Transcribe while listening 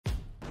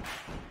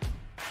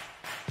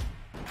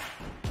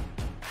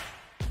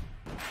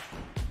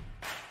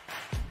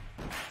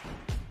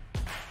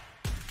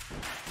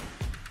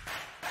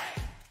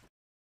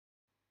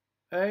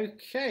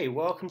Okay,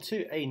 welcome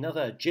to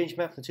another Ginger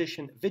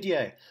Mathematician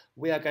video.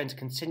 We are going to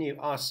continue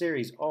our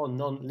series on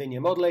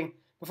non-linear modelling.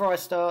 Before I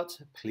start,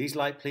 please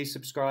like, please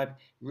subscribe. It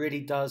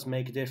really does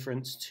make a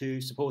difference to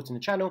supporting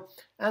the channel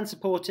and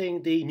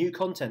supporting the new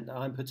content that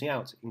I'm putting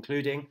out,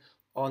 including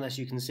on, as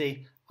you can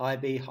see,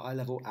 IB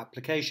high-level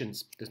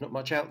applications. There's not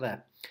much out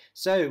there.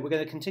 So we're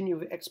going to continue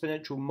with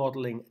exponential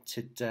modelling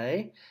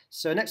today.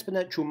 So an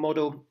exponential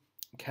model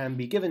can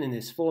be given in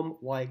this form: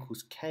 y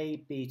equals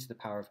kb to the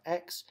power of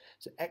x.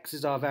 So x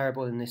is our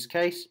variable in this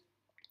case.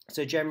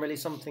 So generally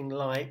something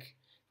like,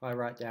 if I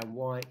write down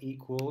y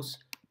equals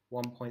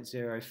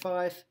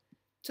 1.05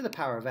 to the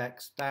power of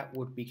x, that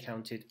would be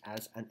counted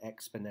as an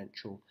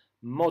exponential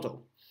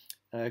model.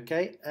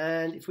 Okay,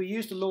 and if we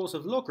use the laws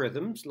of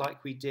logarithms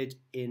like we did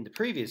in the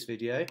previous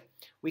video,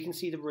 we can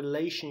see the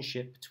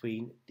relationship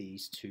between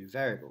these two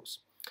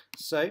variables.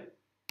 So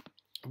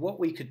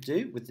what we could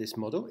do with this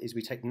model is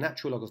we take the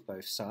natural log of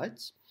both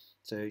sides,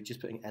 so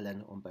just putting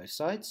ln on both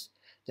sides,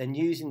 then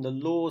using the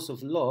laws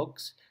of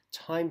logs,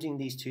 timesing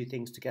these two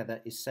things together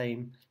is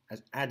same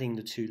as adding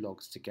the two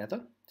logs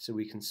together, so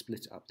we can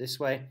split it up this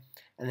way,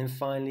 and then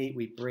finally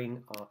we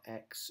bring our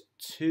x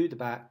to the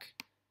back,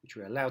 which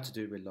we're allowed to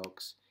do with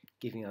logs,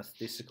 giving us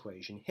this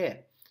equation here.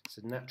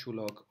 So natural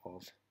log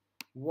of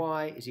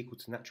y is equal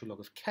to natural log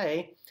of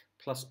k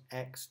plus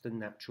x, the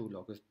natural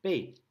log of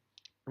b.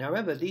 Now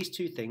remember, these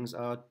two things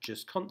are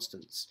just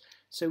constants,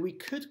 so we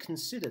could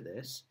consider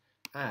this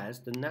as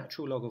the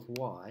natural log of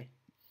y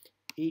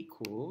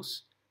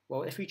equals,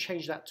 well, if we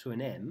change that to an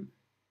m,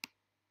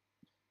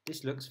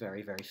 this looks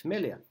very, very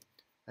familiar,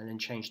 and then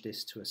change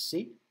this to a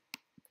c.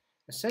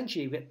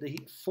 Essentially we get the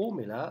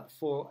formula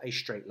for a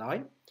straight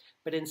line,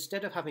 but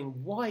instead of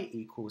having y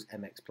equals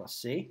mx plus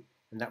c,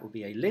 and that would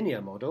be a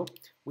linear model,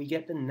 we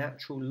get the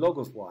natural log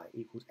of y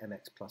equals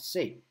mx plus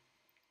c.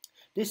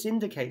 This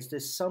indicates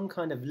there's some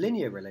kind of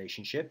linear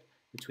relationship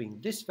between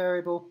this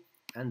variable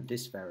and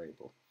this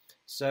variable.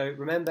 So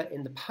remember,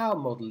 in the power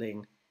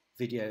modelling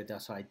video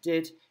that I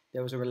did,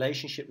 there was a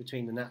relationship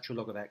between the natural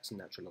log of x and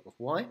natural log of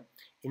y.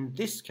 In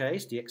this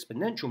case, the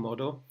exponential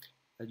model,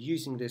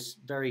 using this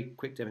very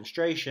quick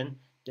demonstration,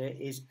 there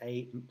is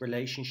a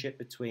relationship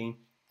between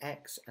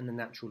x and the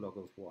natural log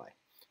of y.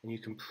 And you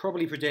can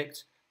probably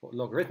predict what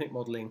logarithmic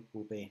modelling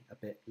will be a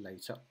bit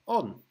later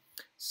on.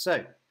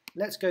 So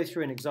let's go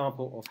through an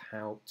example of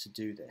how to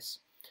do this.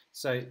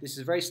 So this is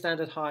a very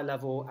standard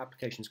high-level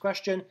applications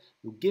question.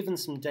 You're given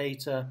some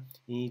data,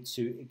 you need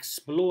to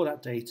explore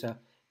that data,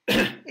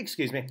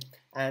 excuse me,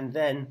 and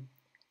then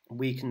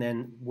we can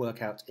then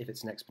work out if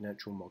it's an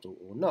exponential model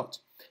or not.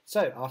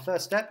 So our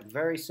first step,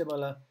 very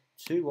similar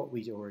to what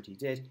we already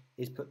did,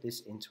 is put this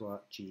into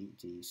our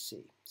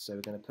GDC. So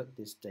we're going to put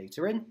this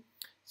data in.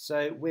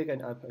 So we're going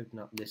to open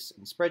up lists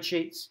and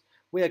spreadsheets.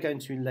 We are going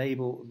to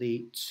label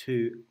the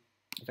two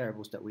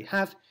variables that we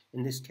have,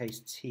 in this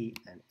case t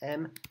and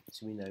m,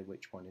 so we know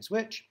which one is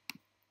which,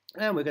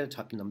 and we're going to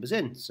type the numbers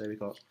in. So we've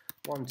got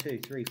 1,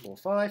 2, 3, 4,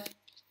 5,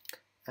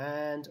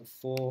 and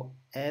for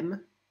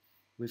m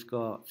we've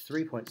got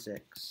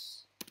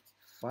 3.6,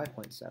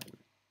 5.7,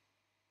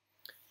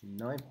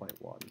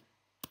 9.1,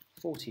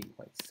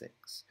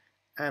 14.6,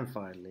 and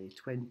finally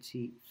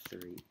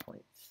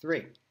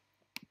 23.3.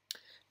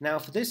 Now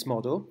for this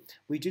model,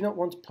 we do not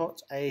want to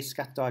plot a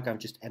scatter diagram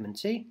of just m and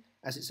t.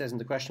 As it says in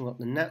the question, we want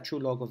the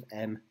natural log of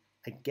m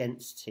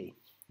against t.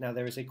 Now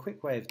there is a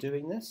quick way of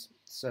doing this.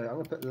 So I'm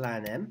going to put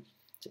ln m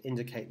to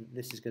indicate that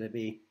this is going to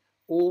be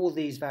all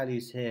these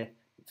values here,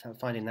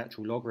 finding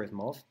natural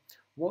logarithm of.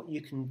 What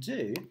you can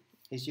do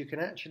is you can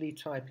actually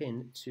type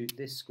in to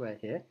this square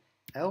here,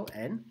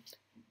 ln,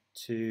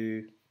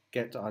 to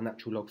get our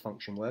natural log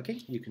function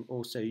working. You can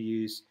also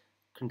use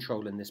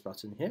control in this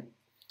button here,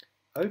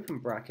 open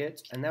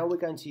bracket, and now we're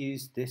going to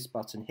use this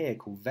button here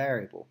called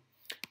variable.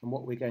 And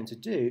what we're going to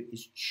do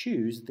is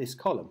choose this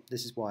column.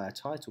 This is why I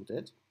titled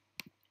it.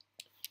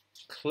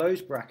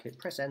 Close bracket,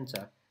 press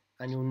enter,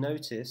 and you'll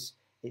notice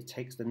it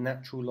takes the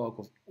natural log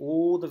of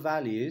all the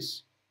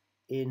values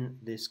in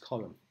this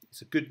column.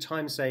 It's a good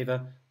time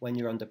saver when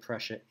you're under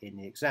pressure in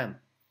the exam.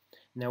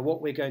 Now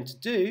what we're going to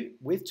do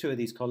with two of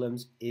these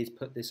columns is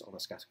put this on a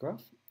scatter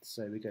graph.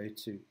 So we go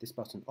to this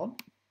button on.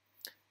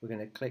 We're going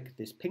to click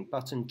this pink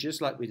button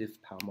just like we did for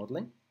power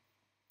modelling.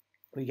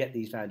 We get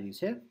these values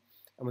here,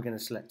 and we're going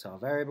to select our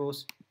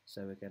variables.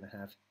 So we're going to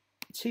have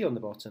t on the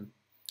bottom,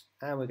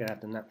 and we're going to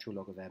have the natural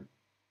log of m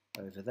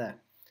over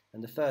there.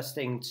 And the first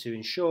thing to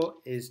ensure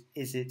is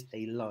it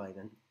a line?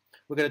 And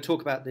we're going to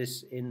talk about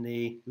this in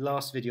the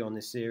last video on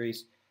this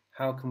series.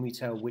 How can we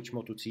tell which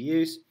model to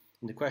use?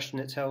 In the question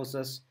it tells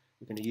us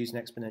we're going to use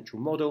an exponential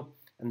model,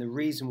 and the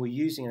reason we're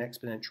using an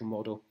exponential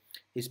model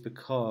is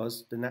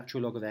because the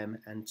natural log of m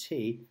and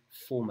t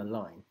form a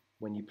line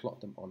when you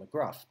plot them on a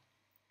graph.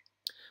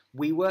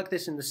 We work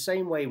this in the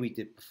same way we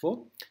did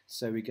before.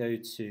 So we go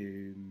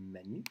to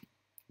menu,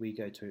 we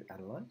go to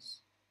analyze,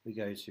 we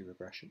go to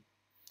regression,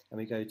 and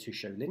we go to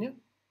show linear.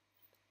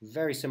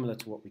 Very similar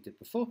to what we did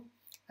before.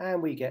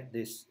 And we get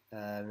this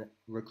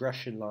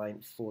regression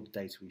line for the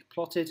data we've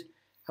plotted.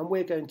 And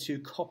we're going to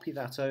copy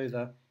that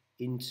over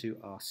into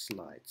our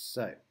slides.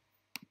 So,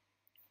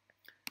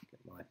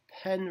 get my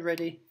pen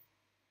ready.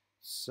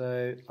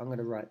 So I'm going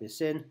to write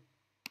this in.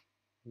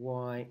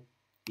 Y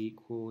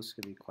equals,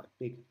 going to be quite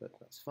big, but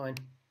that's fine.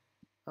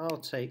 I'll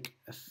take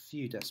a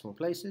few decimal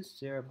places,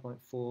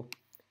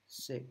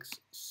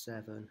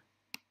 0.4677.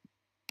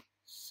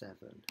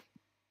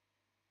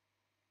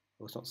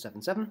 Well, it's not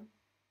 77.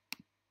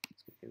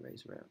 Let's get the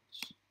eraser out.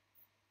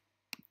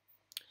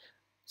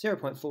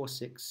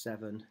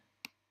 0.4675.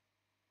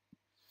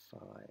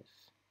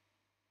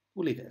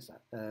 We'll leave it as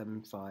that.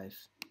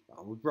 5.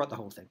 We'll write the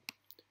whole thing.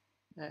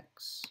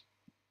 X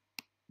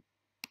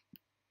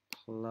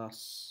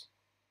plus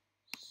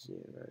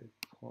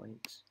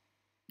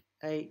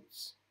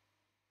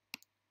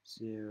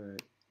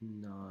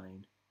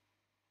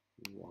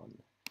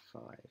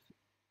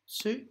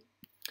 0.809152.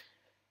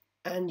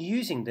 And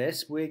using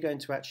this, we're going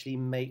to actually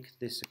make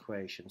this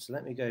equation. So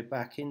let me go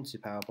back into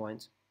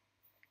PowerPoint.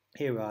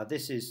 Here we are.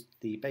 This is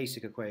the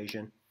basic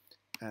equation.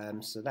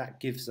 So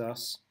that gives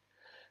us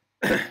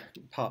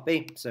part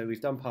B. So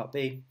we've done part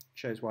B,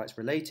 shows why it's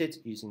related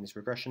using this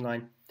regression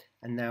line.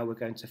 And now we're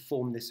going to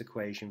form this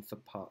equation for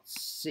part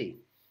C.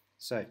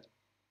 So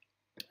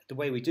the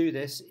way we do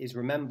this is,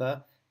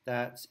 remember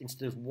that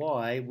instead of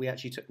y, we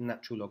actually took the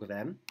natural log of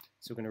m.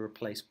 So we're going to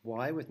replace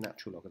y with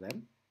natural log of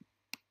m.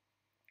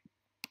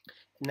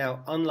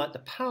 Now, unlike the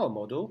power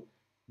model,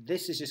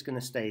 this is just going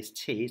to stay as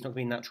t. It's not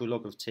going to be natural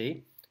log of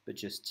t, but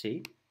just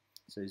t.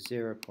 So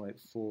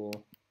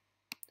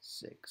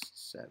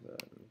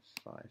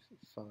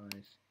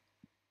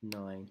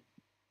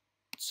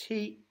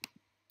 0.467559t,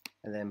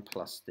 and then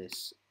plus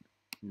this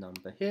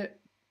number here.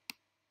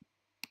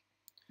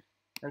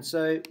 And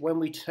so when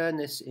we turn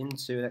this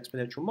into an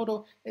exponential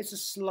model, it's a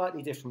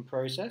slightly different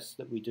process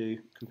that we do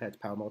compared to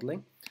power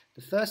modeling.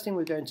 The first thing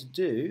we're going to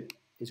do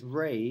is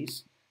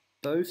raise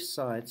both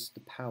sides to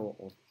the power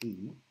of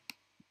e,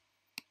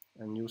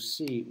 and you'll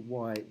see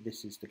why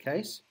this is the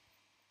case.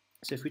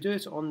 So if we do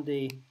it on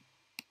the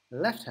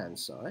left-hand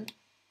side,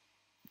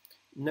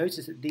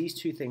 notice that these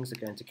two things are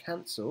going to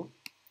cancel,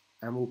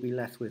 and we'll be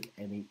left with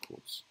m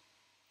equals.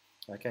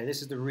 Okay,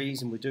 this is the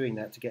reason we're doing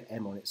that, to get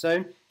m on its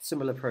own.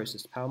 Similar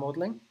process to power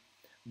modeling,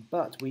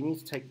 but we need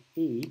to take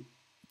e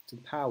to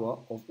the power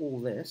of all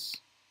this,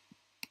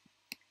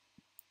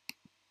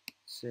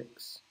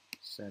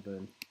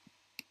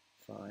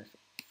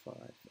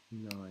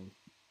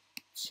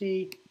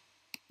 67559t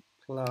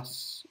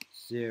plus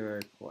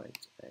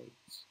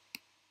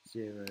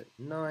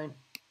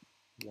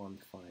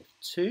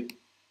 0.809152.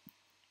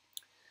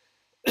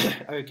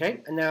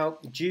 Okay, and now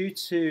due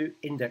to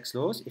index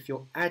laws, if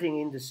you're adding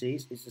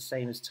indices, it's the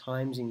same as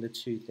timesing the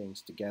two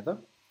things together.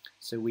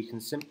 So we can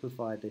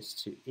simplify this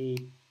to e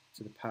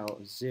to the power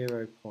of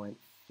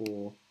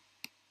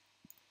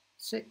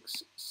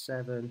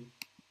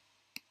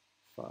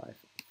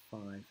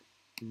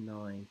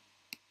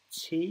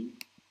 0.467559t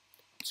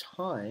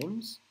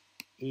times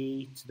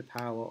e to the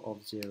power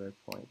of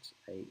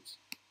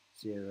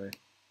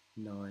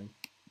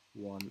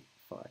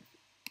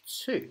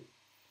 0.809152.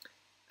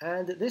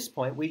 And at this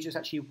point, we just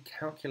actually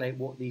calculate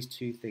what these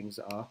two things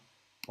are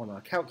on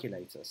our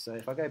calculator. So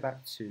if I go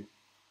back to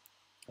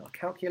our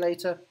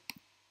calculator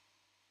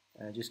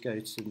and just go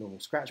to normal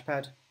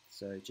scratchpad,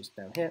 so just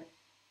down here,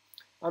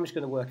 I'm just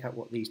going to work out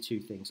what these two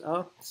things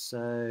are.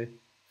 So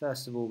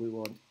first of all, we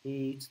want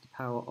e to the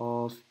power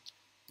of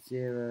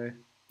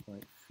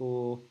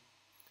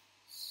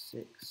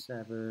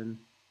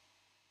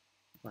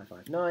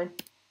 0.467559.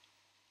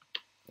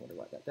 I'm going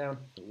to write that down,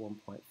 so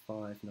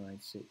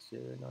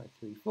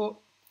 1.5960934,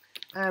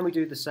 and we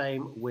do the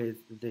same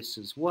with this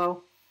as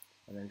well,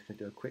 and then we're going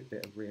to do a quick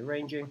bit of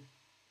rearranging,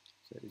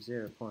 so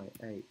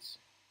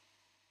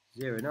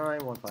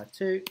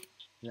 0.809152,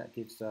 and that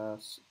gives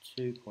us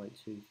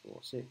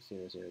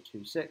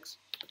 2.2460026.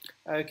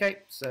 Okay,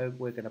 so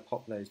we're going to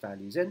pop those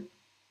values in.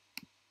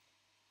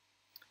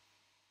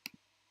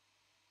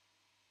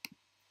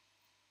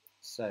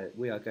 So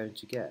we are going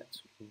to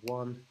get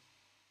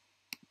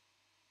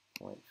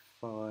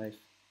 1.5.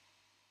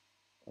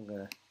 I'm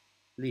going to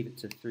leave it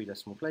to 3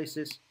 decimal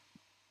places,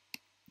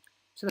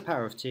 to the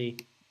power of t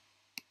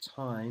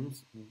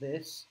times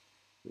this,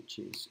 which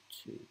is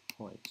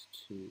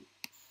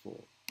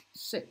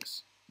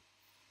 2.246.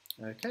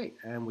 Okay,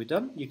 and we're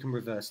done. You can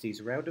reverse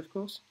these around, of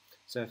course.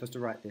 So if I was to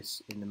write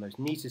this in the most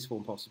neatest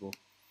form possible,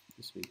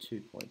 this would be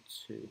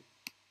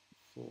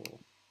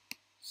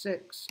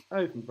 2.246,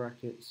 open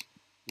brackets,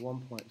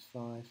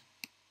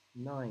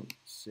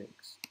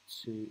 1.596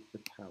 to the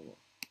power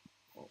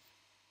of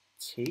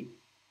t.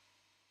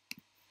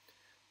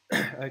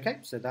 Okay,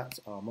 so that's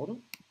our model.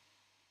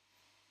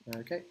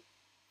 Okay,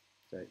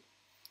 so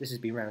this has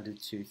been rounded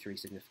to 3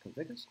 significant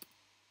figures.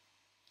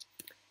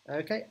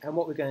 Okay, and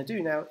what we're going to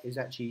do now is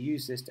actually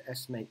use this to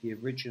estimate the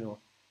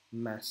original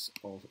mass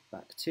of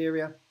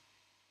bacteria.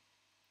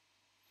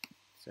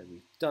 So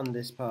we've done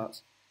this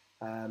part.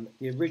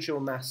 The original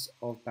mass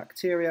of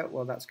bacteria,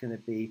 well, that's going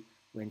to be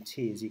when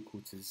t is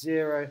equal to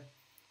 0.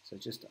 So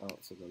just to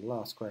answer the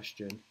last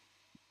question,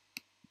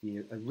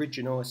 the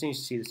original, as soon as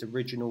you see this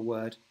original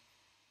word,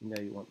 you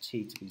know you want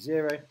t to be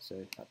 0,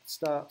 so at the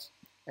start.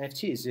 And if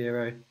t is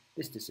 0,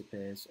 this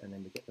disappears, and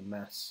then we get the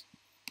mass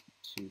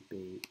to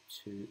be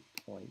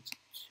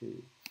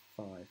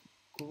 2.25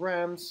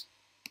 grams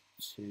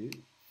to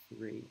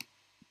 3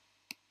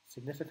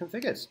 significant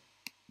figures.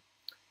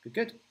 Good,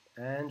 good.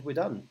 And we're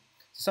done.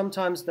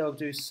 Sometimes they'll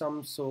do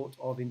some sort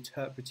of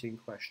interpreting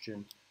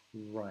question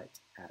right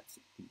at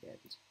the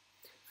end.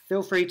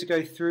 Feel free to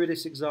go through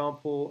this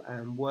example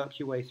and work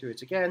your way through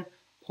it again.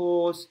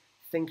 Pause,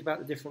 think about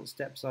the different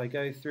steps I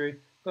go through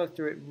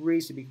it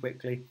reasonably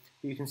quickly,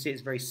 but you can see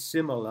it's very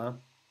similar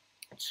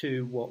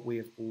to what we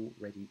have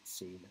already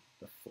seen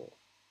before.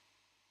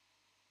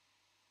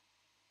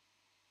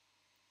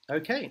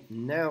 Okay,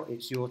 now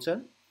it's your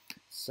turn.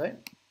 So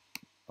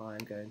I'm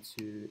going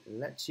to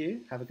let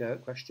you have a go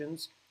at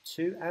questions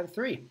 2 and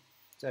 3.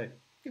 So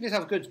give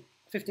yourself a good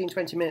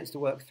 15-20 minutes to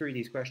work through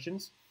these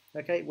questions.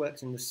 Okay, it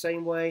works in the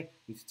same way.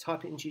 You need to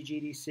type it into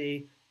your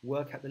GDC,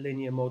 work out the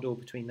linear model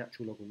between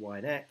natural log of y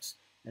and x,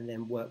 and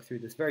then work through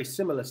the very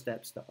similar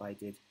steps that I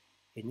did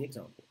in the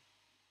example.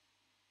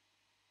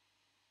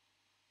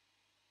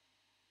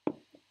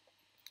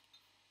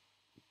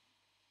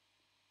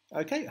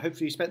 Okay,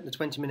 hopefully you spent the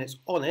 20 minutes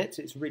on it.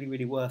 It's really,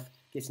 really worth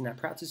getting that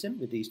practice in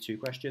with these 2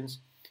 questions.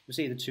 You'll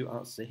see the 2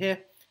 answers are here.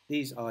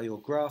 These are your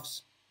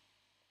graphs.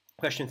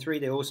 Question 3,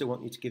 they also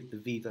want you to give the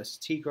v versus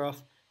t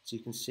graph. So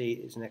you can see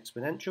it's an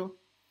exponential.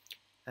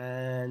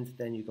 And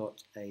then you've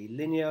got a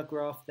linear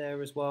graph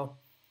there as well,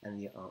 and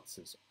the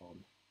answers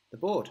on the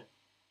board.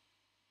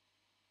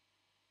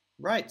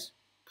 Right,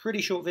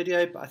 pretty short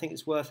video, but I think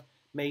it's worth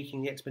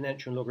making the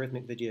exponential and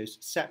logarithmic videos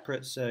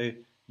separate so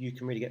you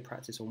can really get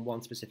practice on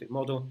one specific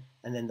model,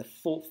 and then the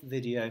 4th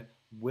video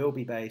will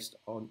be based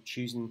on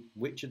choosing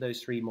which of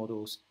those 3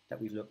 models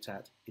that we've looked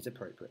at is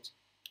appropriate.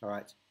 All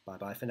right,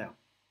 bye-bye for now.